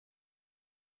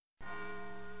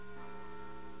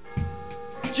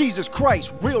Jesus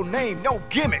Christ, real name, no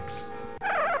gimmicks.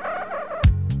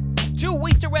 2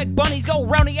 Easter egg bunnies go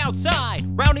round the outside,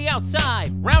 round the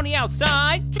outside, round the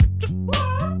outside.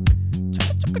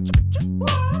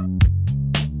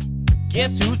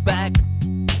 Guess who's back?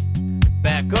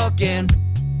 Back again.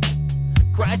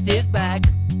 Christ is back.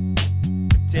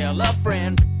 Tell a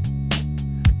friend.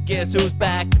 Guess who's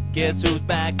back? Guess who's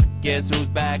back? Guess who's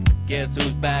back? Guess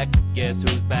who's back? Guess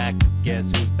who's back? Guess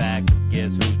who's back?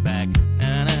 Guess who's back?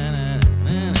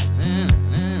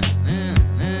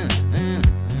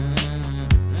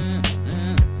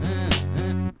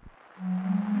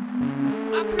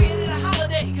 I've created a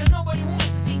holiday cause nobody wants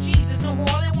to see Jesus no more.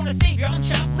 They want a savior on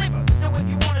chopped liver. So if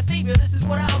you want a savior, this is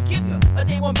what I'll give you. A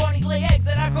day when bunnies lay eggs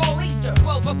that I call Easter.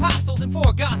 12 apostles and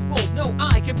 4 gospels. No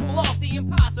eye can pull off the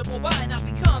impossible by not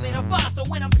becoming a fossil.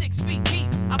 When I'm 6 feet deep,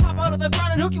 I pop out of the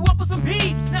ground and hook you up with some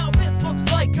peeps. Now this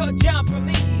looks like a job for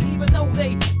me, even though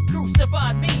they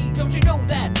crucified me. Don't you know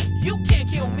that you can't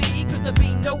kill me, cause there'd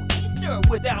be no Easter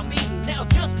without me. Now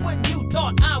just when you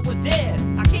thought I was dead,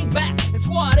 I came back and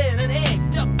swatted an egg,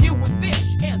 stuffed you with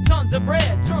fish and tons of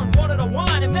bread, turned water to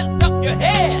wine and messed up your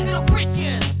head. Little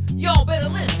Christians, y'all better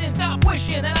listen, stop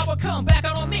wishing that I would come back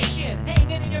on a mission.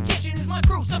 Hanging in your kitchen is my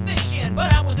crucifixion,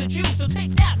 but I was a Jew, so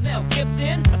take that, Mel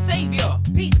Gibson. A savior,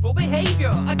 peaceful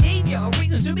behavior, I gave you a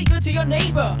reason to be good to your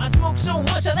neighbor. I smoked so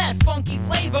much of that funky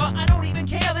flavor, I don't even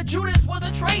care that Judas was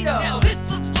a traitor. Now this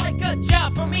looks like a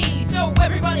job for me, so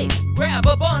everybody grab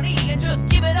a bunny and just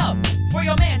give it up for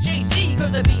your man JC,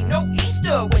 cause there'd be no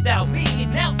Easter without me.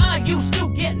 Now I used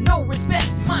to get no respect,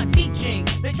 my teaching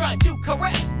they tried to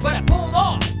correct, but I pulled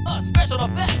off a special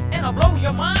effect and I'll blow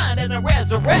your mind as I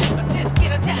resurrect. A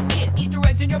tisket, a tasket, Easter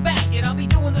eggs in your basket. I'll be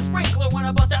doing the sprinkler when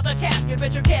I bust out the casket.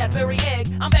 Bet your Cadbury egg,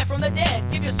 I'm back from the dead.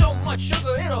 Give you so much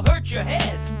sugar it'll hurt your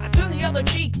head. I turn the other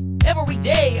cheek every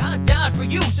day. I died for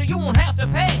you so you won't have to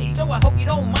pay. So I hope you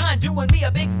don't mind doing me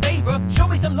a big favor. Show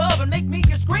me some love and make me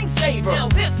your screensaver. Now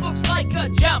this looks like a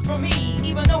job for me,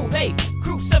 even though they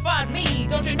crucified me.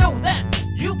 Don't you know that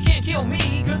you can't kill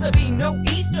me, cause there'd be no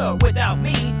Easter without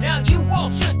me. Now you all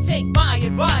should take my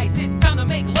advice. It's time to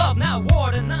make love, not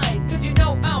war tonight, cause you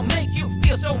know I'll make you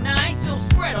feel so nice. So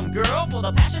spread them, girl, for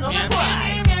the passion of the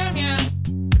Christ.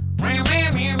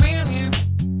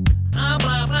 Ah,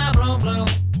 blah, blah, blah, blah.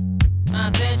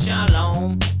 I said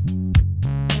shalom.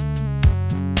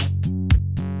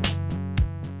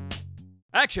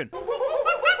 Action.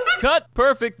 Cut.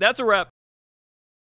 Perfect. That's a wrap.